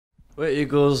We're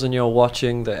Eagulls and you're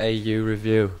watching the AU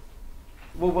review.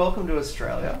 Well, welcome to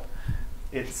Australia.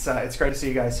 It's great to see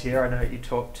you guys here. I know you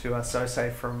talked to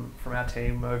Sose from our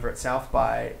team over at South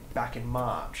by back in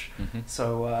March. Mm-hmm.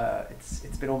 So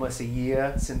it's been almost a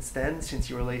year since then, since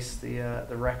you released the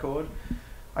record.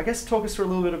 I guess talk us through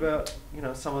a little bit about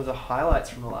some of the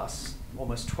highlights from the last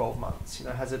almost 12 months.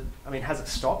 Has it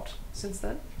stopped since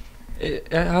then?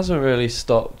 It hasn't really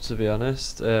stopped, to be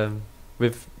honest.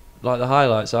 We've the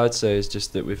highlights I'd say is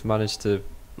just that we've managed to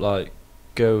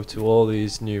go to all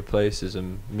these new places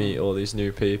and meet all these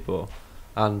new people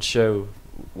and show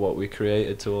what we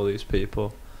created to all these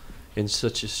people in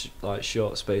such a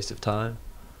short space of time.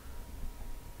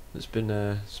 It's been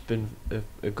a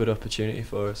good opportunity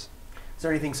for us. Is there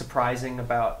anything surprising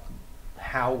about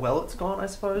how well it's gone, I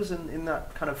suppose, in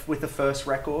that kind of with the first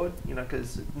record,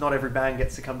 because not every band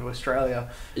gets to come to Australia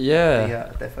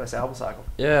at their first album cycle.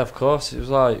 Yeah, of course. It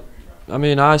was I'm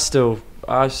in awe,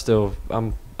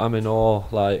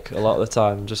 a lot of the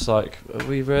time, just are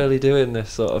we really doing this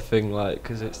sort of thing,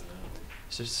 because it's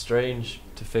just strange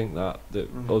to think that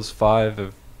us five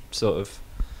have sort of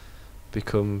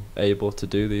become able to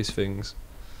do these things,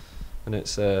 and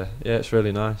it's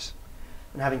really nice.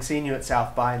 And having seen you at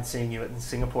South by and seeing you in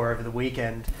Singapore over the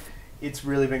weekend, it's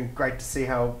really been great to see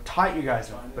how tight you guys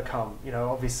have become.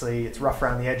 Obviously it's rough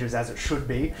around the edges as it should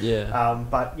be. Yeah.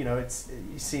 But you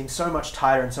seem so much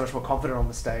tighter and so much more confident on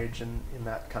the stage in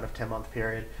that kind of 10-month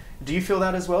period. Do you feel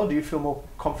that as well? Do you feel more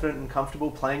confident and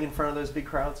comfortable playing in front of those big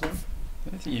crowds now?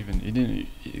 I think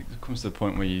it comes to the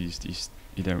point where you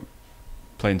don't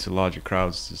play into larger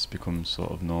crowds. It just becomes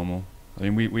sort of normal. I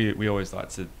mean, we always like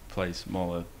to play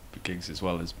smaller gigs as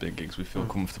well as big gigs. We feel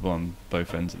comfortable on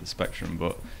both ends of the spectrum,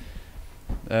 but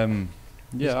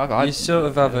you sort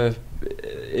of have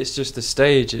it's just a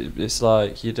stage. It's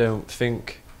like you don't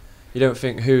think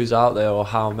who's out there or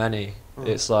how many.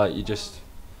 It's like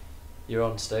you're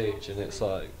on stage and it's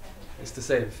the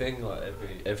same thing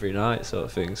every night sort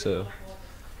of thing. So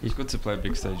it's good to play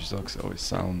big stages because it always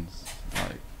sounds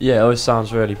it always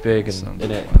sounds really big, and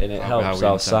it helps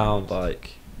our sound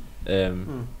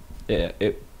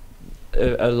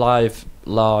a live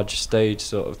large stage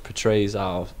sort of portrays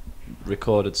our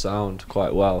recorded sound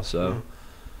quite well, so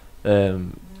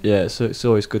so it's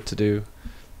always good to do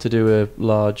a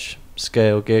large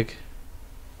scale gig.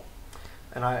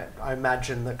 And I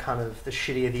imagine the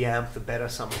shittier the amp, the better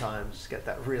sometimes. Get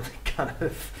that really kind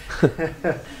of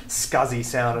scuzzy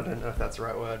sound. I don't know if that's the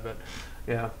right word, but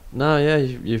yeah. No, yeah,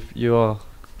 you are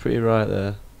pretty right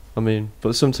there. I mean,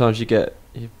 but sometimes you'll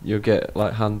get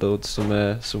handled some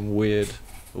weird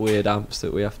amps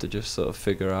that we have to just sort of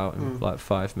figure out in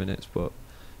 5 minutes, but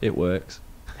it works.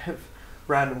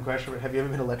 Random question: have you ever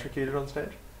been electrocuted on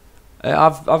stage?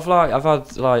 I've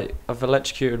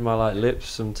electrocuted my lips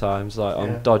sometimes,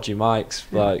 on dodgy mics,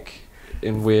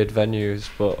 in weird venues,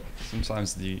 but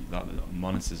sometimes the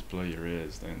monitors blow your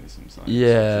ears, don't they? Sometimes.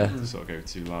 Yeah. They sort of go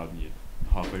too loud, and you're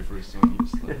halfway through a song, you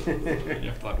just you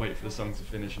have to wait for the song to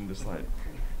finish and just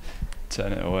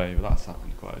turn it away. But that's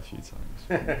happened quite a few times.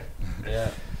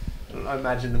 Yeah. I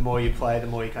imagine the more you play, the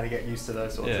more you kind of get used to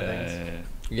those sorts of things.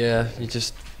 Yeah, you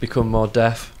just become more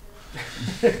deaf.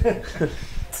 You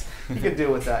can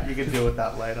deal with that. You can deal with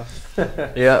that later.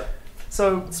 Yeah.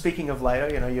 So speaking of later,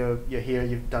 you're here.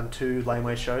 You've done 2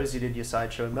 Laneway shows. You did your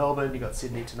side show in Melbourne. You got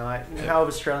Sydney tonight. Yeah. How have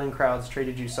Australian crowds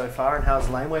treated you so far, and how's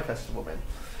Laneway Festival been?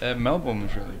 Melbourne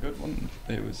was really good.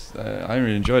 It was. I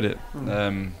really enjoyed it.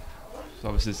 So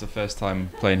obviously it's the first time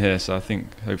playing here, so I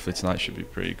think hopefully tonight should be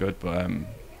pretty good. But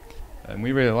and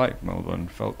we really liked Melbourne.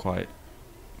 Felt quite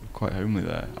homely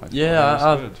there.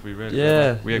 We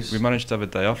really we managed to have a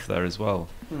day off there as well.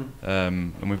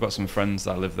 And we've got some friends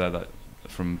that live there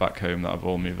from back home that have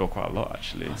all moved quite a lot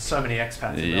actually. So many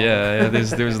expats. Yeah.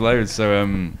 There was loads. So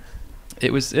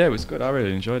it was good. I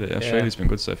really enjoyed it. Australia's been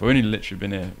good so far. We've only literally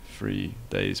been here 3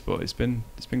 days, but it's been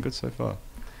good so far.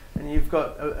 And you've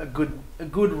got a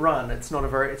good run. It's not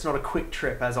a quick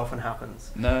trip as often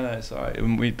happens. No, it's alright.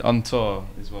 We on tour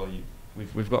as well.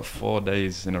 We've got 4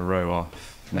 days in a row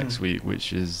off next week,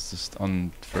 which is just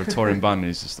for a touring band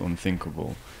is just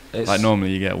unthinkable.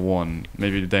 Normally you get 1,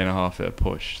 maybe a day and a half at a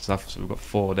push. So we've got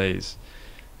 4 days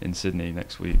in Sydney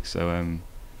next week. So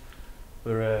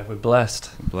we're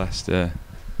blessed. Blessed, yeah.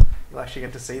 You'll actually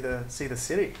get to see the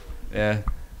city. Yeah.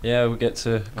 Yeah, we get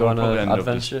to go on an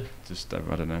adventure. Just I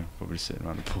don't know, probably sitting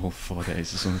around the pool 4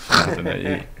 days or something. I don't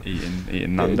know,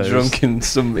 eating Nando's. Drunk in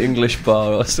some English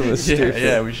bar or something stupid.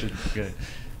 Yeah, we should go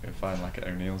find an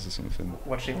O'Neill's or something.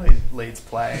 Watching Leeds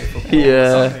play football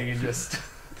or something and just...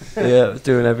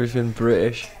 doing everything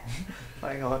British.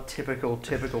 Like, oh, typical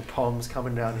Poms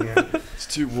coming down here. It's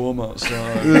too warm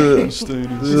outside. This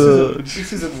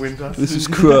This isn't winter. This is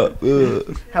crap.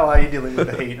 How are you dealing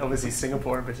with the heat? Obviously,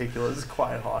 Singapore in particular is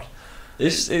quite hot.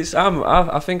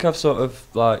 I think I've sort of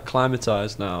like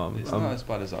climatized now. It's not as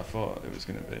bad as I thought it was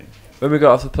going to be. When we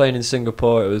got off the plane in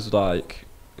Singapore, it was like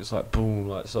boom,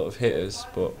 like sort of hit us.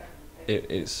 But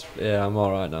it's I'm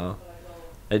all right now.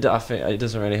 I think it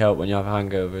doesn't really help when you have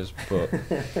hangovers, but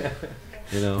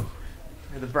you know.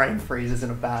 The brain freeze isn't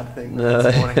a bad thing No.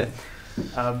 this morning.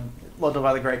 A lot of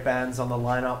other great bands on the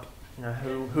lineup. You know,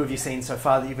 who have you seen so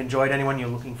far that you've enjoyed? Anyone you're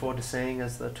looking forward to seeing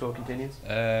as the tour continues?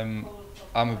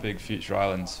 I'm a big Future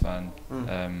Islands fan.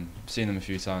 Seen them a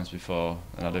few times before,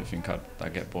 and I don't think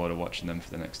I'd get bored of watching them for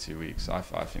the next 2 weeks. I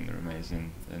think they're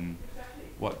amazing. And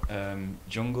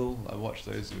Jungle, I watched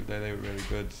those the other day. They were really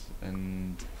good.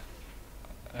 And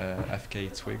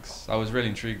FK Twigs, I was really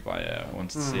intrigued by it. I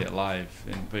wanted to see it live,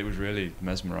 but it was really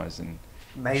mesmerising.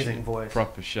 Amazing voice.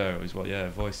 Proper show as well. Yeah,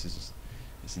 voice is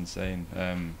insane.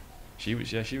 She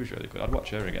was really good. I'd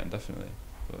watch her again definitely.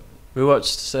 But We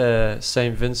watched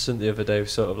St. Vincent the other day. We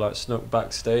sort of like snuck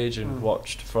backstage and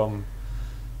watched from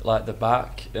like the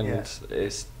back, and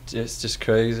it's just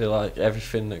crazy, like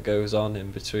everything that goes on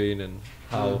in between and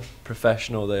how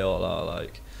professional they all are.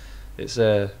 Like it's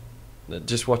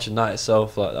just watching that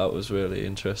itself, like that was really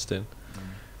interesting.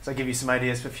 So give you some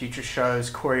ideas for future shows,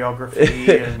 choreography,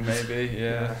 and maybe,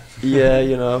 yeah. Yeah,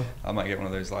 you know. I might get one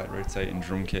of those like rotating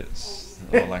drum kits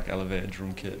or like elevated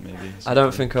drum kit, maybe. Something. I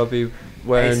don't think I'll be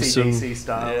wearing AC/DC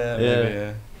style. Yeah, maybe,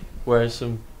 yeah. Wearing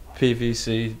some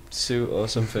PVC suit or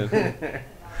something.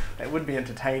 It would be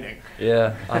entertaining.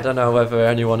 Yeah, I don't know whether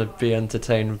anyone would be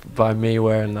entertained by me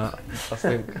wearing that. I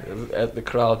think the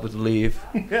crowd would leave.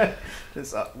 I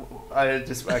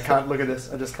can't look at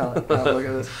this. I just can't look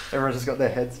at this. Everyone's just got their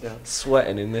heads down.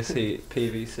 Sweating in this heat,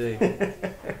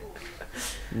 PVC.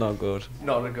 Not good.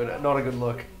 Not a good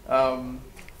look.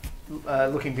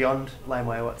 Looking beyond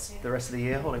Laneway, what's the rest of the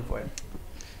year holding for you?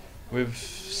 We've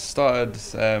started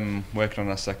working on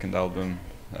our second album,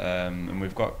 and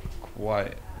we've got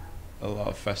quite a lot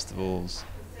of festivals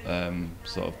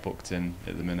sort of booked in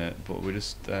at the minute, but we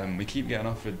just we keep getting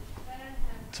offered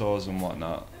tours and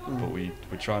whatnot, but we're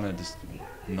trying to just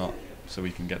not, so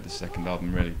we can get the second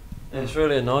album really. It's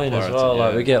really annoying as well.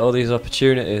 Like we get all these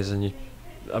opportunities, and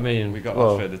we got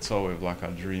offered a tour with like our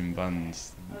dream band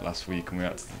last week, and we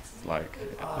had to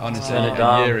honestly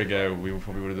a year ago we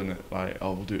probably would have done it like,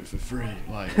 we'll do it for free.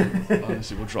 Like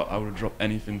honestly, I would have dropped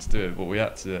anything to do it, but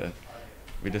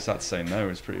we just had to say no.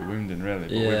 It's pretty wounding, really.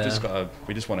 But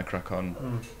we just want to crack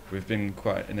on. We've been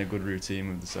quite in a good routine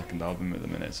with the second album at the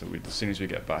minute, so as soon as we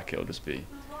get back, it'll just be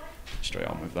straight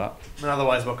on with that. And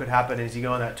otherwise, what could happen is you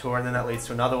go on that tour, and then that leads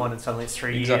to another one, and suddenly it's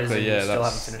 3 years, and you still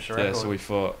haven't finished a record. Yeah, so we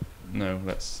thought, no,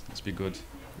 let's be good.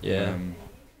 Yeah.